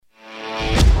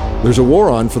There's a war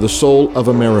on for the soul of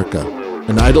America,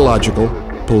 an ideological,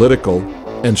 political,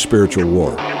 and spiritual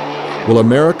war. Will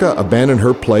America abandon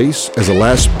her place as a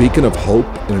last beacon of hope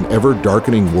in an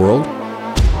ever-darkening world?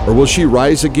 Or will she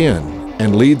rise again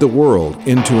and lead the world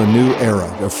into a new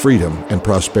era of freedom and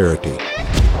prosperity?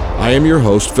 I am your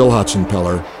host, Phil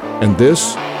Hotzenpeller, and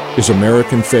this is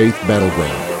American Faith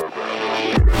Battleground.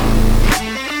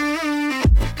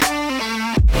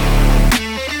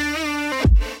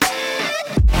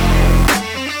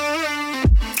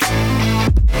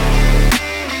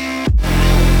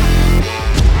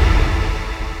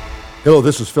 Hello,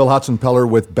 this is Phil Hotzenpeller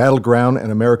with Battleground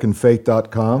and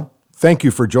AmericanFaith.com. Thank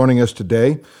you for joining us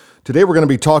today. Today we're going to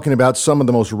be talking about some of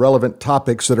the most relevant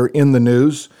topics that are in the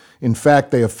news. In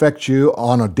fact, they affect you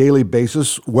on a daily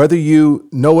basis, whether you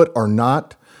know it or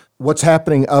not. What's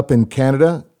happening up in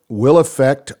Canada will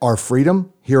affect our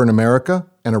freedom here in America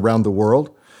and around the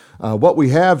world. What we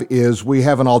have is we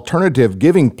have an alternative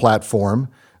giving platform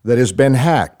that has been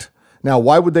hacked. Now,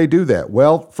 why would they do that?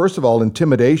 Well, first of all,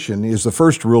 intimidation is the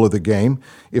first rule of the game.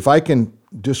 If I can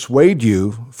dissuade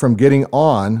you from getting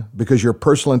on because your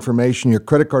personal information, your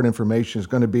credit card information is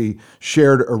going to be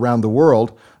shared around the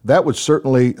world, that would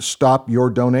certainly stop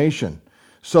your donation.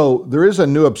 So there is a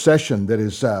new obsession that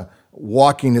is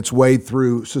walking its way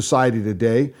through society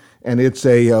today, and it's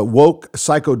a woke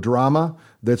psychodrama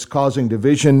that's causing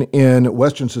division in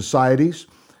Western societies.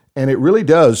 And it really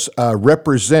does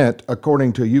represent,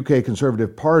 according to a UK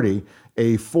Conservative Party,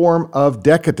 a form of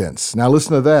decadence. Now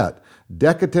listen to that.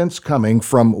 Decadence coming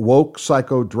from woke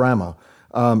psychodrama.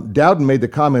 Dowden made the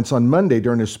comments on Monday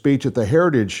during his speech at the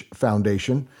Heritage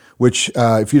Foundation, which,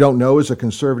 if you don't know, is a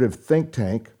conservative think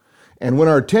tank. And when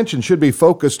our attention should be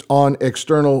focused on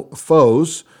external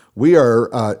foes, we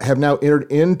have now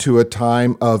entered into a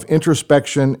time of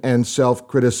introspection and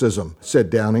self-criticism, said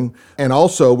Downing. And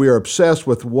also, we are obsessed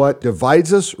with what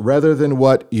divides us rather than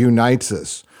what unites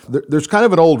us. There's kind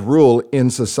of an old rule in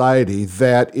society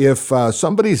that if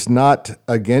somebody's not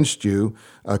against you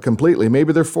completely,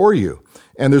 maybe they're for you.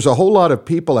 And there's a whole lot of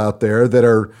people out there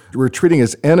that we're treating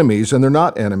as enemies, and they're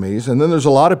not enemies. And then there's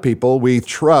a lot of people we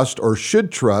trust or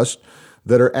should trust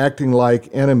that are acting like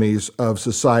enemies of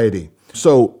society.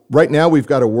 So right now we've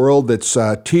got a world that's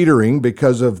teetering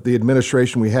because of the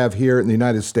administration we have here in the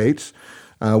United States.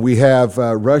 We have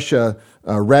Russia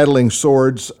rattling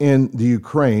swords in the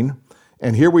Ukraine.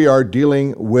 And here we are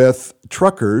dealing with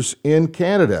truckers in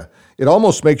Canada. It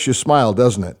almost makes you smile,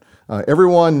 doesn't it?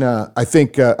 Everyone, I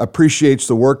think, appreciates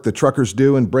the work the truckers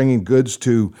do in bringing goods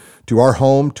to our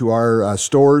home, to our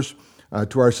stores,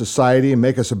 to our society, and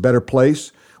make us a better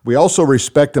place. We also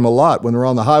respect them a lot when they're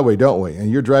on the highway, don't we?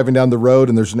 And you're driving down the road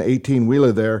and there's an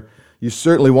 18-wheeler there. You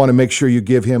certainly want to make sure you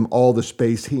give him all the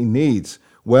space he needs.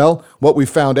 Well, what we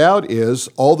found out is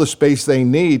all the space they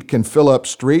need can fill up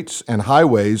streets and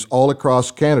highways all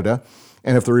across Canada.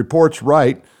 And if the report's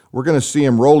right, we're going to see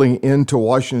him rolling into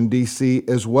Washington, D.C.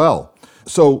 as well.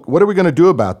 So what are we going to do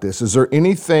about this? Is there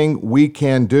anything we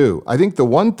can do? I think the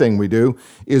one thing we do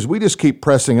is we just keep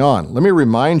pressing on. Let me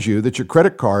remind you that your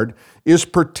credit card is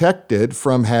protected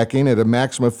from hacking at a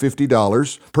maximum of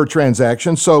 $50 per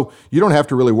transaction, so you don't have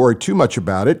to really worry too much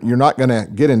about it. You're not going to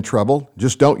get in trouble.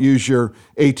 Just don't use your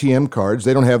ATM cards.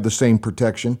 They don't have the same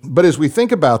protection. But as we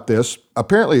think about this,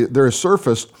 apparently there has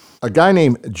surfaced a guy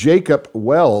named Jacob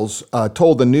Wells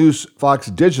told the news Fox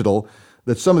Digital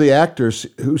that some of the actors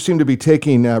who seem to be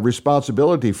taking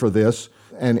responsibility for this,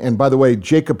 and by the way,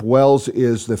 Jacob Wells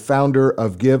is the founder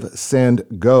of Give, Send,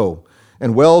 Go.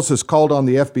 And Wells has called on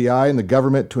the FBI and the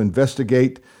government to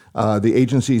investigate the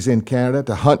agencies in Canada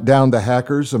to hunt down the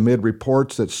hackers amid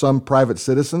reports that some private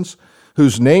citizens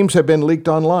whose names have been leaked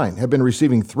online have been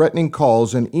receiving threatening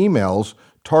calls and emails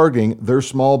targeting their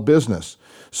small business.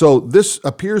 So this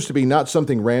appears to be not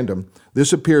something random.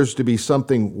 This appears to be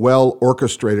something well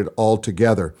orchestrated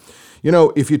altogether. You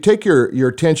know, if you take your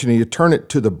attention and you turn it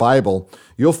to the Bible,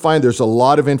 you'll find there's a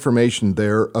lot of information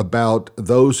there about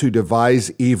those who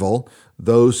devise evil,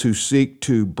 those who seek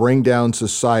to bring down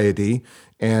society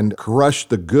and crush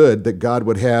the good that God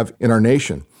would have in our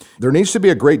nation. There needs to be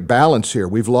a great balance here.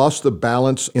 We've lost the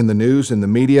balance in the news, in the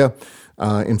media.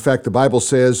 In fact, the Bible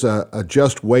says a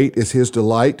just weight is his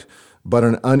delight, but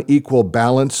an unequal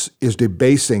balance is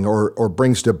debasing or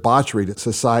brings debauchery to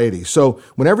society. So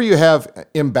whenever you have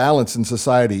imbalance in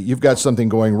society, you've got something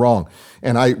going wrong.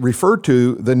 And I refer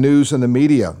to the news and the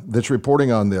media that's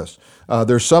reporting on this.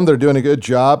 There's some that are doing a good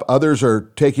job. Others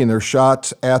are taking their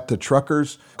shots at the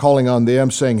truckers, calling on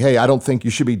them, saying, hey, I don't think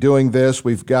you should be doing this.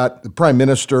 We've got the Prime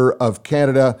Minister of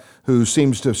Canada who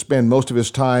seems to spend most of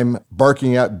his time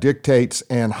barking out dictates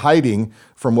and hiding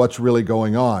from what's really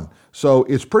going on. So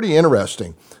it's pretty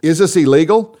interesting. Is this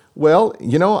illegal? Well,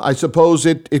 I suppose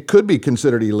it could be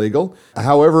considered illegal.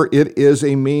 However, it is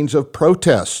a means of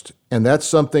protest, and that's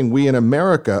something we in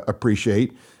America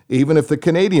appreciate, even if the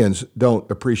Canadians don't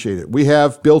appreciate it. We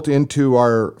have built into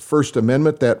our First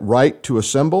Amendment that right to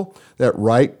assemble, that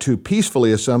right to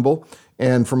peacefully assemble.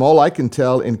 And from all I can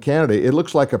tell in Canada, it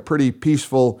looks like a pretty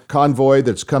peaceful convoy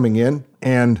that's coming in.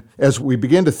 And as we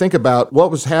begin to think about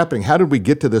what was happening, how did we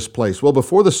get to this place? Well,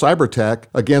 before the cyber attack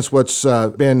against what's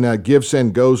been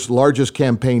GiveSendGo's largest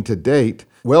campaign to date,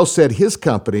 Wells said his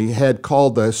company had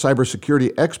called the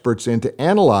cybersecurity experts in to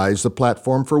analyze the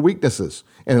platform for weaknesses.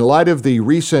 And in light of the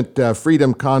recent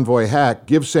Freedom Convoy hack,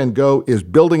 GiveSendGo is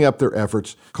building up their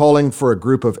efforts, calling for a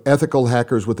group of ethical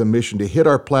hackers with a mission to hit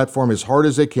our platform as hard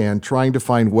as they can, trying to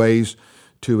find ways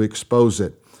to expose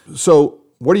it. So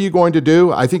what are you going to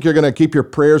do? I think you're going to keep your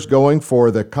prayers going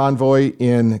for the convoy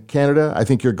in Canada. I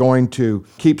think you're going to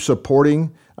keep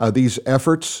supporting these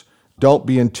efforts. Don't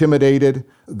be intimidated.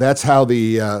 That's how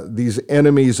these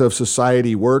enemies of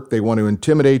society work. They want to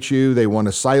intimidate you. They want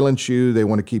to silence you. They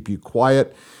want to keep you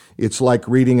quiet. It's like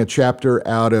reading a chapter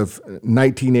out of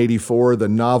 1984, the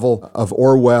novel of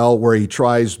Orwell, where he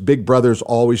tries, Big Brother's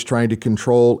always trying to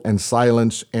control and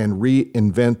silence and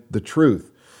reinvent the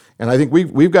truth. And I think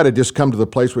we've got to just come to the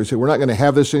place where we say, we're not going to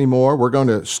have this anymore. We're going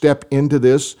to step into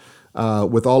this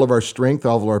with all of our strength,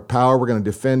 all of our power. We're going to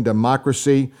defend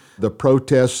democracy. The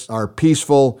protests are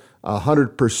peaceful,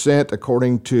 100%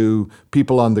 according to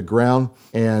people on the ground.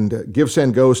 And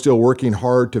GiveSendGo is still working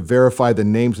hard to verify the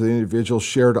names of the individuals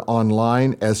shared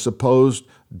online as supposed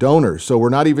donors. So we're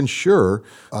not even sure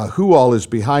who all is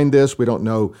behind this. We don't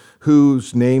know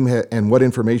whose name and what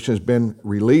information has been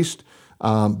released.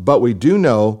 But we do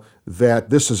know that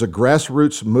this is a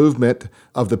grassroots movement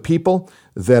of the people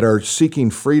that are seeking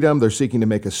freedom. They're seeking to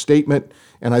make a statement.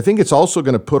 And I think it's also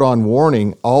going to put on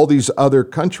warning all these other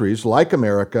countries like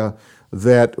America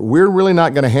that we're really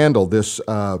not going to handle this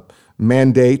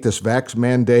mandate, this vax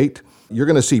mandate. You're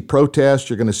going to see protests.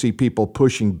 You're going to see people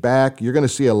pushing back. You're going to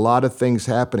see a lot of things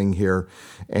happening here.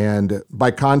 And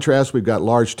by contrast, we've got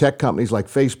large tech companies like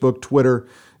Facebook, Twitter,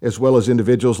 as well as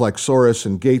individuals like Soros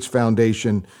and Gates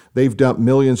Foundation. They've dumped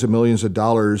millions and millions of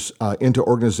dollars into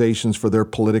organizations for their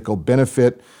political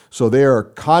benefit. So they are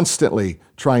constantly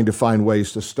trying to find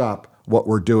ways to stop what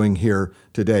we're doing here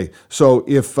today. So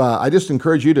if I just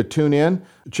encourage you to tune in,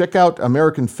 check out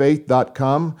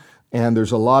AmericanFaith.com, and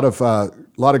there's a lot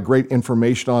of great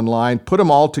information online. Put them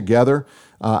all together.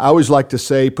 I always like to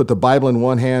say, put the Bible in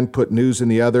one hand, put news in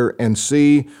the other, and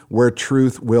see where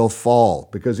truth will fall,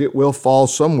 because it will fall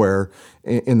somewhere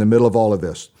in the middle of all of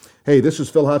this. Hey, this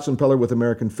is Phil Hotzenpiller with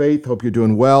American Faith. Hope you're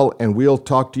doing well, and we'll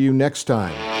talk to you next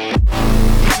time.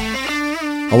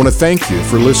 I want to thank you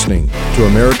for listening to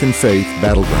American Faith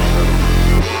Battleground.